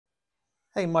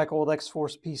Hey, Michael with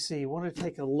XforcePC. Wanted to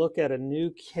take a look at a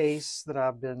new case that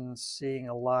I've been seeing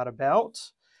a lot about.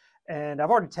 And I've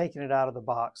already taken it out of the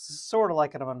box. It's sort of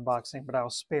like an unboxing, but I'll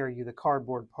spare you the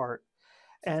cardboard part.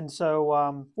 And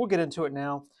so we'll get into it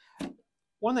now.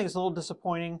 One thing that's a little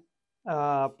disappointing,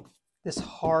 this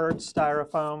hard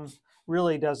styrofoam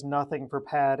really does nothing for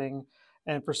padding.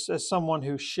 And for as someone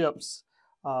who ships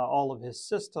all of his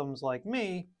systems like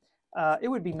me, it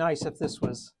would be nice if this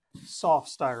was soft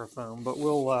styrofoam, but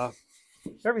we'll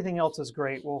everything else is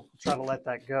great. We'll try to let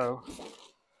that go.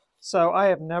 So I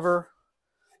have never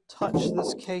touched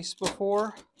this case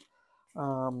before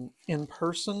in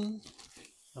person.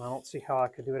 I don't see how I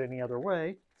could do it any other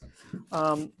way.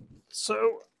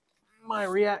 So my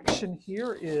reaction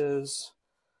here is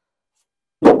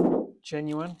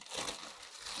genuine.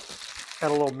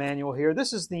 Got a little manual here.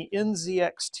 This is the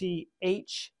NZXT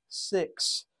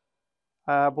H6.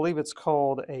 I believe it's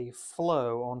called a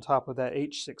Flow on top of that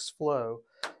H6 Flow,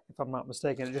 if I'm not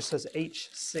mistaken. It just says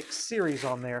H6 series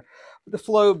on there. The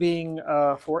flow being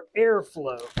for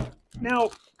airflow.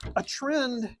 Now, a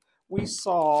trend we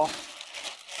saw,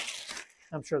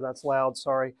 I'm sure that's loud,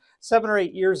 sorry, 7 or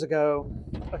 8 years ago,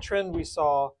 a trend we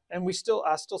saw, and I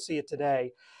still see it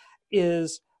today,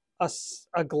 is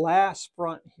a glass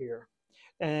front here.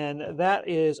 And that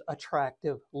is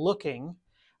attractive looking.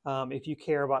 If you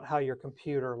care about how your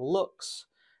computer looks.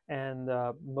 And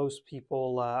most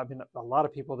people, I mean, a lot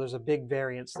of people, there's a big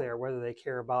variance there, whether they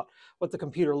care about what the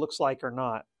computer looks like or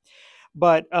not.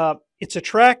 But it's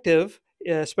attractive,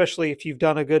 especially if you've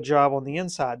done a good job on the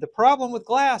inside. The problem with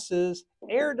glass is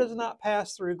air does not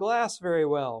pass through glass very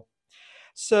well.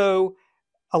 So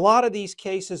a lot of these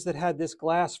cases that had this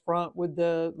glass front with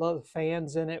the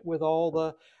fans in it, with all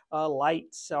the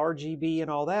lights, RGB and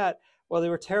all that, well, they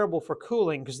were terrible for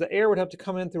cooling because the air would have to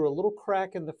come in through a little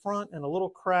crack in the front and a little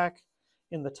crack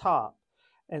in the top.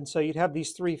 And so you'd have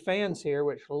these 3 fans here,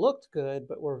 which looked good,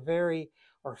 but were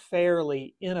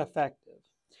fairly ineffective.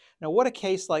 Now, what a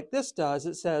case like this does,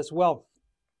 it says, well,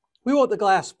 we want the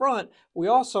glass front, we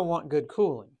also want good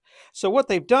cooling. So what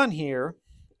they've done here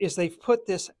is they've put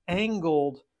this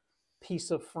angled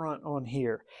piece of front on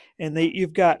here. And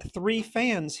you've got 3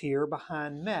 fans here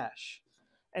behind mesh.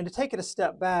 And to take it a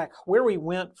step back, where we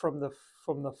went from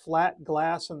the flat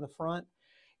glass in the front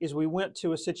is we went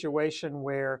to a situation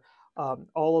where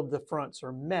all of the fronts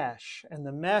are mesh, and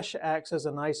the mesh acts as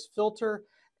a nice filter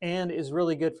and is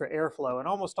really good for airflow. And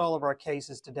almost all of our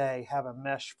cases today have a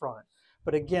mesh front.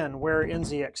 But again, where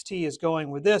NZXT is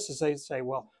going with this is they say,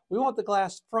 well, we want the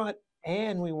glass front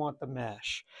and we want the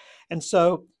mesh. And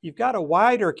so you've got a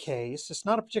wider case. It's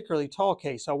not a particularly tall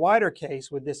case, a wider case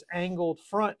with this angled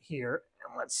front here.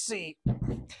 Let's see,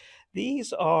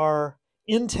 these are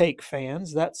intake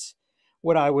fans. That's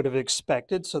what I would have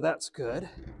expected, so that's good.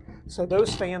 So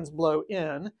those fans blow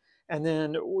in, and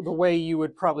then the way you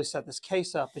would probably set this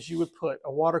case up is you would put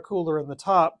a water cooler in the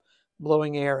top,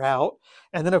 blowing air out,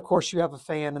 and then of course you have a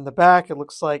fan in the back. It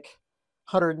looks like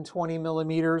 120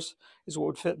 millimeters is what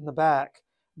would fit in the back,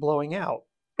 blowing out.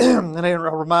 And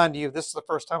I'll remind you, this is the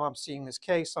first time I'm seeing this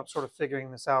case. I'm sort of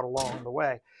figuring this out along the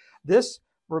way. This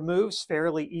removes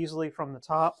fairly easily from the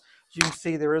top. As you can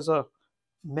see, there is a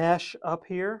mesh up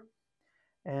here,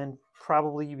 and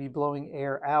probably you'd be blowing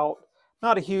air out.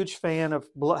 Not a huge fan of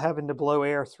having to blow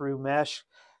air through mesh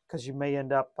because you may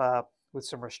end up with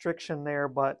some restriction there,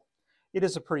 but it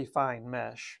is a pretty fine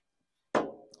mesh.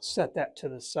 Set that to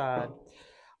the side.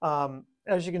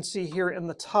 As you can see here in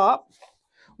the top,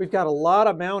 we've got a lot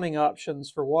of mounting options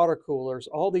for water coolers.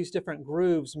 All these different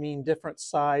grooves mean different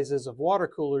sizes of water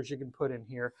coolers you can put in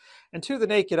here. And to the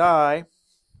naked eye,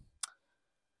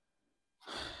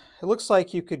 it looks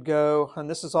like you could go, and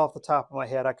this is off the top of my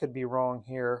head, I could be wrong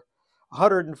here,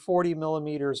 140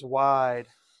 millimeters wide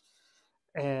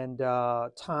and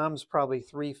times probably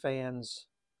 3 fans.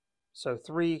 So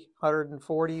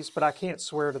 340s, but I can't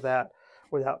swear to that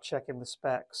without checking the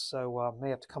specs. So may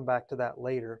have to come back to that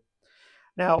later.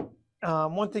 Now,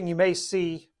 one thing you may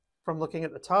see from looking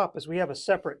at the top is we have a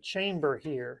separate chamber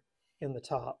here in the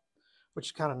top, which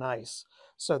is kind of nice.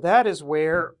 So that is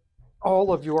where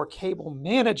all of your cable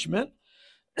management,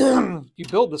 if you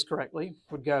build this correctly,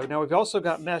 would go. Now, we've also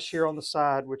got mesh here on the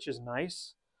side, which is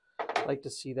nice. I'd like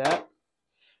to see that.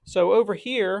 So over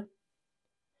here,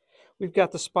 we've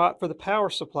got the spot for the power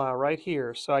supply right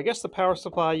here. So I guess the power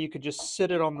supply, you could just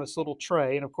sit it on this little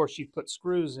tray, and of course you'd put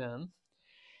screws in.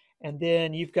 And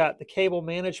then you've got the cable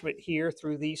management here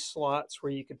through these slots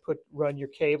where you can run your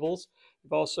cables.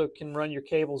 You also can run your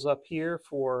cables up here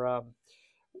for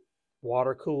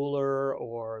water cooler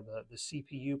or the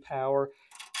CPU power.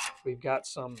 We've got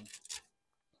some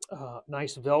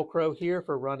Nice Velcro here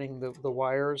for running the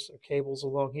wires or cables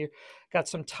along here. Got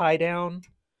some tie down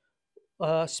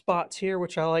spots here,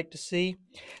 which I like to see.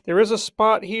 There is a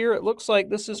spot here. It looks like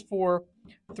this is for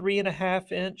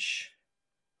 3.5-inch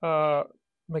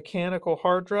mechanical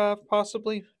hard drive,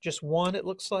 possibly. Just one, it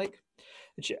looks like.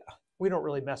 Yeah, we don't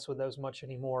really mess with those much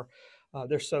anymore.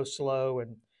 They're so slow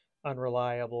and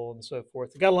unreliable and so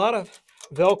forth. Got a lot of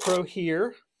Velcro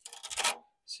here.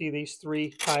 See these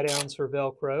 3 tie downs for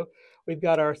Velcro. We've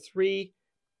got our 3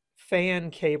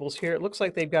 fan cables here. It looks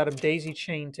like they've got them daisy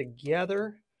chained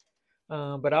together,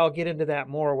 but I'll get into that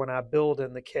more when I build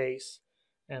in the case,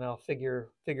 and I'll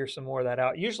figure some more of that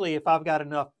out. Usually if I've got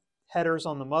enough headers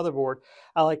on the motherboard,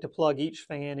 I like to plug each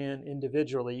fan in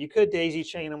individually. You could daisy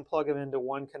chain them, plug them into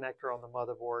one connector on the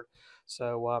motherboard.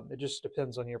 So it just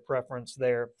depends on your preference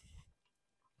there.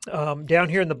 Down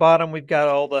here in the bottom, we've got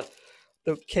all the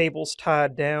cables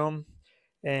tied down,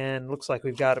 and looks like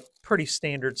we've got a pretty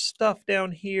standard stuff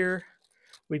down here.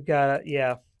 We've got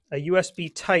a USB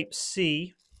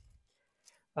Type-C.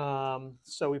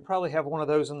 So we probably have one of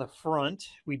those in the front.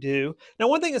 We do. Now,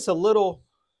 one thing that's a little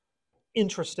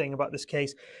interesting about this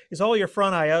case is all your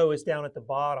front I/O is down at the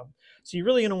bottom. So you're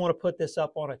really going to want to put this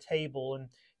up on a table, and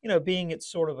being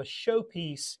it's sort of a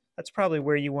showpiece, that's probably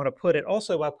where you want to put it.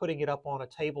 Also, by putting it up on a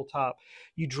tabletop,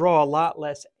 you draw a lot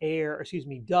less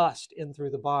dust in through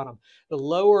the bottom. The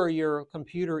lower your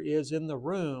computer is in the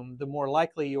room, the more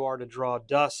likely you are to draw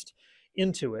dust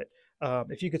into it.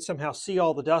 If you could somehow see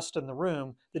all the dust in the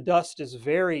room, the dust is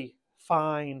very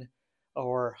fine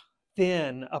or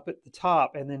thin up at the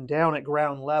top, and then down at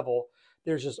ground level,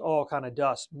 there's just all kind of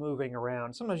dust moving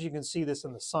around. Sometimes you can see this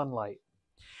in the sunlight.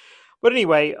 But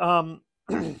anyway,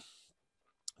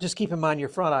 just keep in mind your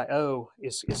front I/O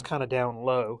is kind of down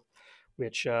low,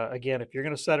 which again, if you're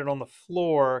going to set it on the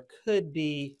floor, could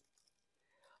be,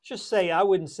 just say I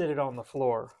wouldn't sit it on the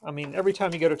floor. I mean, every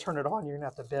time you go to turn it on, you're going to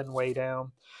have to bend way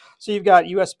down. So you've got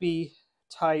USB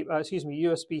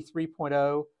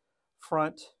 3.0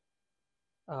 front.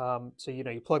 So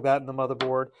you plug that in the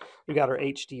motherboard. We've got our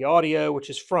HD audio, which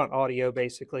is front audio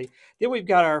basically. Then we've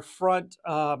got our front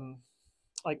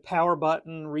like power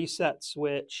button, reset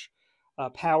switch,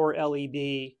 power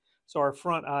LED. So our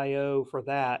front I/O for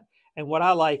that. And what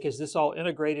I like is this all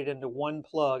integrated into one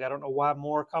plug. I don't know why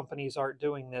more companies aren't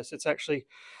doing this. It's actually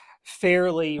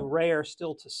fairly rare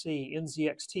still to see.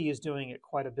 NZXT is doing it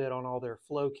quite a bit on all their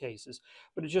flow cases,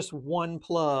 but it's just one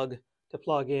plug to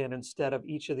plug in instead of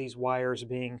each of these wires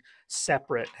being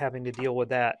separate, having to deal with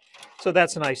that. So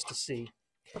that's nice to see.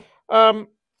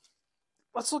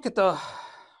 Let's look at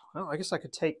well, I guess I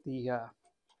could take the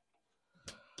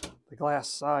glass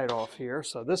side off here.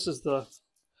 So this is the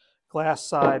glass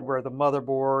side where the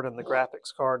motherboard and the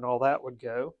graphics card and all that would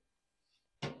go.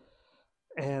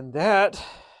 And that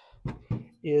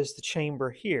is the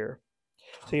chamber here.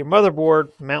 So your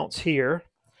motherboard mounts here,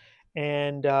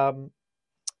 and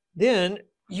then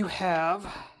you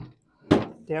have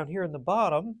down here in the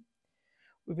bottom,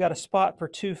 we've got a spot for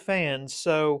 2 fans.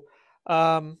 So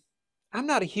I'm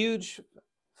not a huge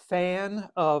fan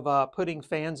of putting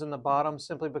fans in the bottom,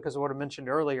 simply because of what I mentioned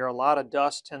earlier. A lot of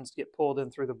dust tends to get pulled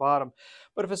in through the bottom.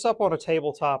 But if it's up on a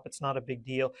tabletop, it's not a big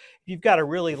deal. If you've got a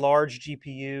really large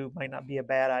GPU, might not be a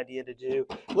bad idea to do.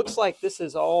 Looks like this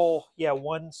is all,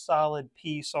 one solid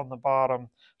piece on the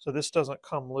bottom. So this doesn't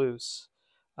come loose.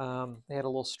 They had a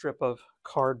little strip of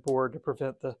cardboard to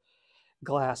prevent the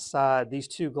glass side. These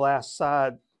 2 glass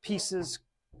side pieces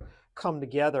come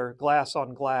together, glass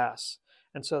on glass.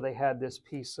 And so they had this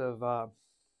piece of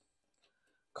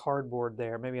cardboard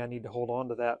there. Maybe I need to hold on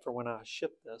to that for when I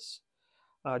ship this,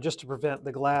 just to prevent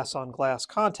the glass on glass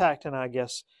contact. And I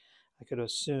guess I could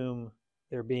assume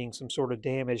there being some sort of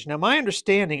damage. Now, my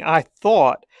understanding, I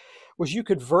thought, was you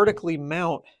could vertically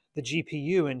mount the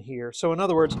GPU in here. So in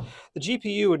other words, the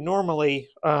GPU would normally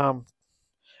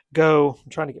go, I'm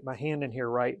trying to get my hand in here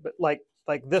right, but like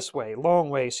this way, long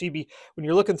way. So when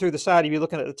you're looking through the side, you'd be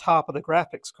looking at the top of the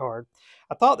graphics card.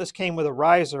 I thought this came with a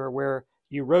riser where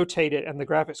you rotate it and the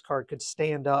graphics card could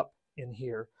stand up in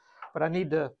here. But I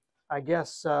need to, I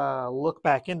guess, look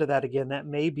back into that again. That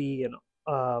may be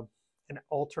an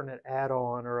alternate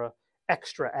add-on or an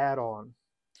extra add-on.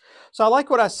 So I like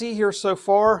what I see here so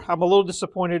far. I'm a little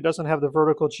disappointed it doesn't have the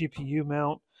vertical GPU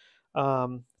mount.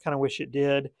 Kind of wish it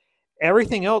did.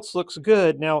 Everything else looks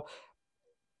good. Now,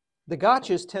 the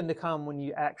gotchas tend to come when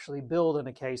you actually build in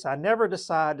a case. I never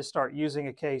decide to start using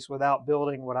a case without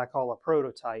building what I call a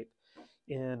prototype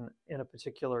in a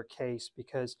particular case,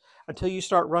 because until you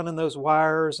start running those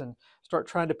wires and start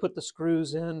trying to put the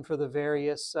screws in for the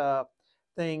various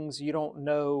things, you don't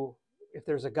know if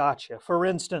there's a gotcha. For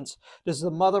instance, does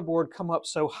the motherboard come up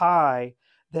so high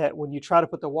that when you try to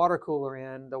put the water cooler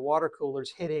in, the water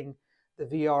cooler's hitting the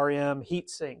VRM heat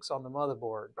sinks on the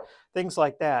motherboard? Things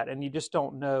like that, and you just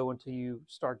don't know until you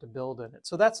start to build in it.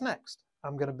 So that's next.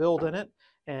 I'm going to build in it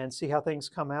and see how things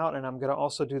come out, and I'm going to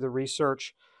also do the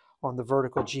research on the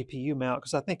vertical GPU mount,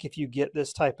 because I think if you get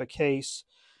this type of case,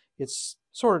 it's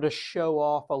sort of to show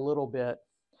off a little bit.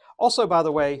 Also, by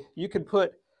the way, you can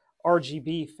put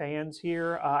RGB fans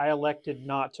here. I elected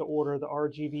not to order the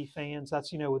RGB fans.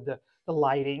 That's, with the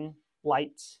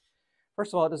lights.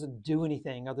 First of all, it doesn't do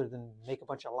anything other than make a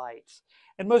bunch of lights.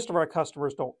 And most of our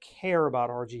customers don't care about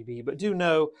RGB, but do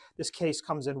know this case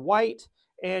comes in white,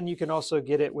 and you can also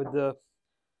get it with the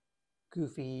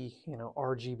goofy,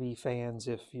 RGB fans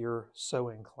if you're so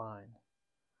inclined.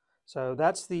 So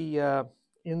that's the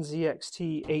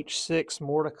NZXT H6,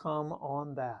 more to come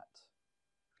on that.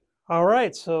 All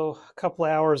right, so a couple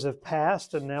of hours have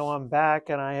passed, and now I'm back,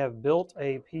 and I have built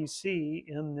a PC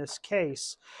in this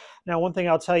case. Now, one thing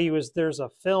I'll tell you is there's a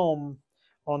film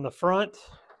on the front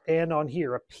and on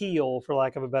here, a peel, for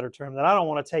lack of a better term, that I don't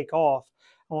want to take off.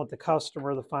 I want the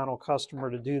final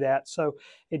customer, to do that. So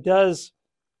it does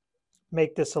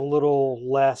make this a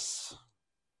little less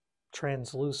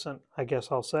translucent, I guess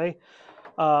I'll say.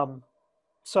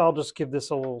 So I'll just give this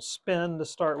a little spin to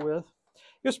start with.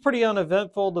 It was pretty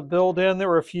uneventful to build in. There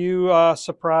were a few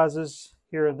surprises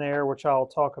here and there, which I'll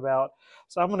talk about.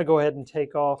 So I'm going to go ahead and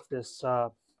take off this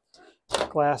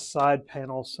glass side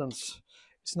panel, since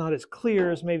it's not as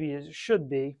clear as maybe it should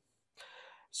be.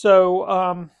 So,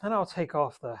 and I'll take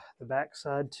off the back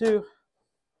side too.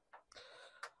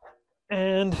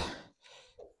 And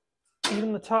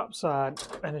even the top side.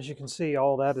 And as you can see,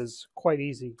 all that is quite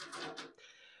easy.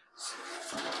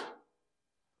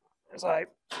 As I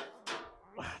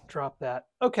drop that.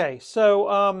 Okay,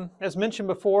 so as mentioned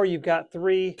before, you've got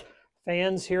 3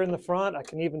 fans here in the front. I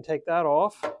can even take that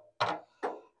off.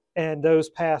 And those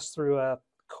pass through a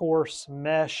coarse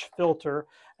mesh filter.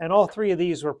 And all 3 of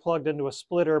these were plugged into a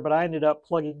splitter, but I ended up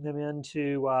plugging them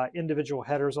into individual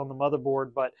headers on the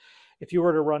motherboard. But if you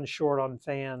were to run short on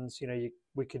fans,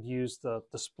 we could use the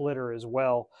splitter as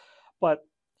well. But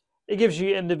it gives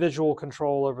you individual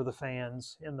control over the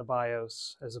fans in the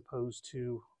BIOS, as opposed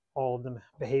to all of them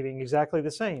behaving exactly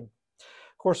the same.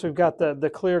 Of course, we've got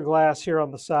the clear glass here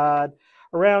on the side.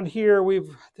 Around here,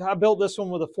 I built this one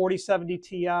with a 4070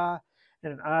 Ti and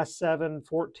an i7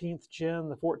 14th gen,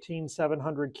 the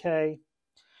 14700K.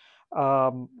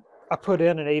 I put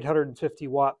in an 850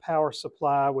 watt power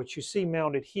supply, which you see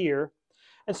mounted here.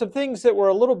 And some things that were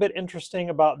a little bit interesting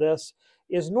about this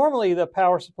is normally the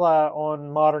power supply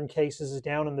on modern cases is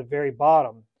down in the very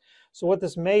bottom. So what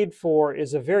this made for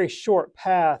is a very short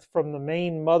path from the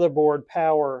main motherboard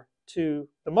power to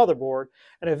the motherboard,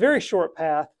 and a very short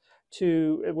path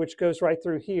which goes right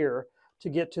through here to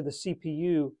get to the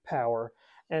CPU power.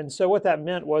 And so what that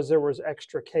meant was there was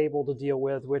extra cable to deal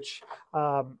with, which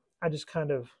I just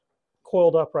kind of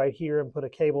coiled up right here and put a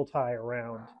cable tie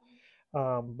around.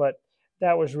 But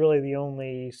that was really the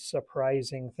only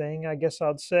surprising thing, I guess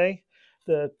I'd say.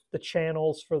 The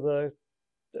channels for the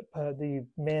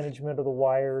management of the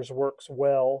wires works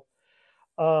well.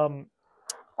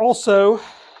 Also,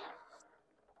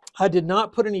 I did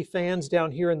not put any fans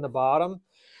down here in the bottom.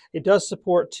 It does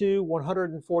support 2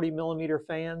 140 millimeter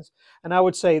fans, and I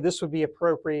would say this would be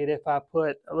appropriate if I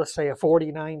put, let's say, a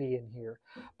 4090 in here.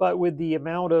 But with the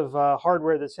amount of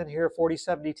hardware that's in here,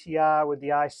 4070 Ti with the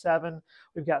i7,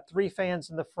 we've got 3 fans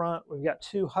in the front, we've got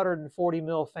 240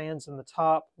 mil fans in the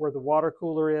top where the water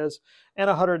cooler is, and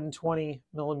 120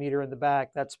 millimeter in the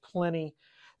back. That's plenty.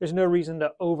 There's no reason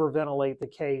to overventilate the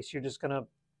case. You're just going to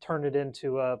turn it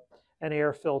into an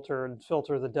air filter and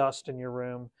filter the dust in your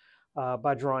room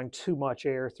by drawing too much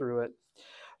air through it.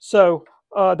 So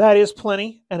that is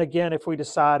plenty. And again, if we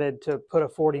decided to put a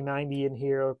 4090 in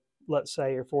here, let's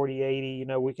say, or 4080,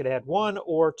 we could add 1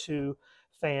 or 2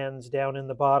 fans down in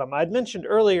the bottom. I'd mentioned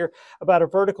earlier about a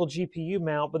vertical GPU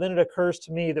mount, but then it occurs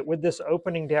to me that with this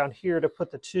opening down here to put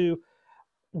the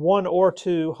 1 or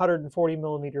 2 140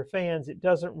 millimeter fans, it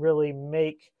doesn't really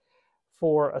make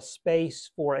for a space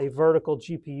for a vertical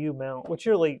GPU mount, which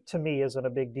really, to me, isn't a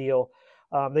big deal.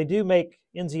 They do make,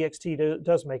 NZXT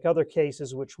does make other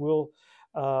cases which will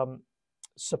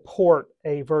support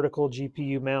a vertical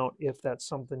GPU mount if that's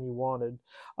something you wanted.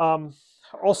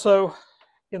 Also,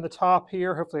 in the top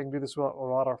here, hopefully I can do this without a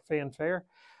lot of fanfare,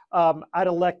 I'd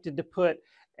elected to put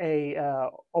a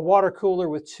water cooler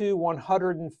with 2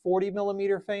 140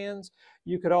 millimeter fans.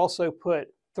 You could also put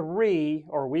 3,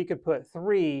 or we could put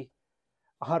 3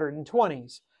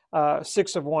 120s.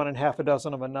 6 of one and half a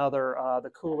dozen of another. The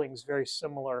cooling's very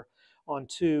similar on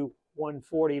 2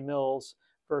 140 mils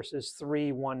versus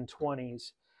 3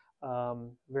 120s.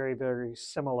 Very, very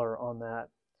similar on that.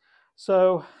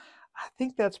 So I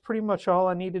think that's pretty much all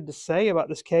I needed to say about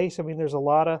this case. I mean, there's a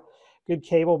lot of good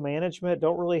cable management.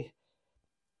 Don't really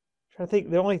try to think.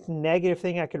 The only negative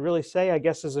thing I could really say, I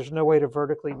guess, is there's no way to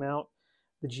vertically mount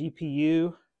the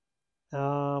GPU.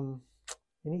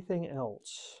 Anything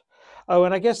else? Oh,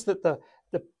 and I guess that the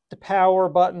power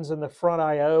buttons and the front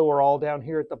I/O are all down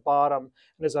here at the bottom.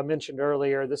 And as I mentioned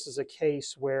earlier, this is a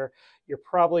case where you're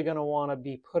probably going to want to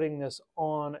be putting this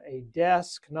on a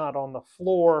desk, not on the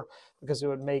floor, because it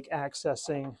would make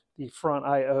accessing the front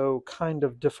I/O kind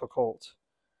of difficult.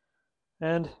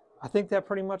 And I think that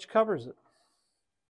pretty much covers it.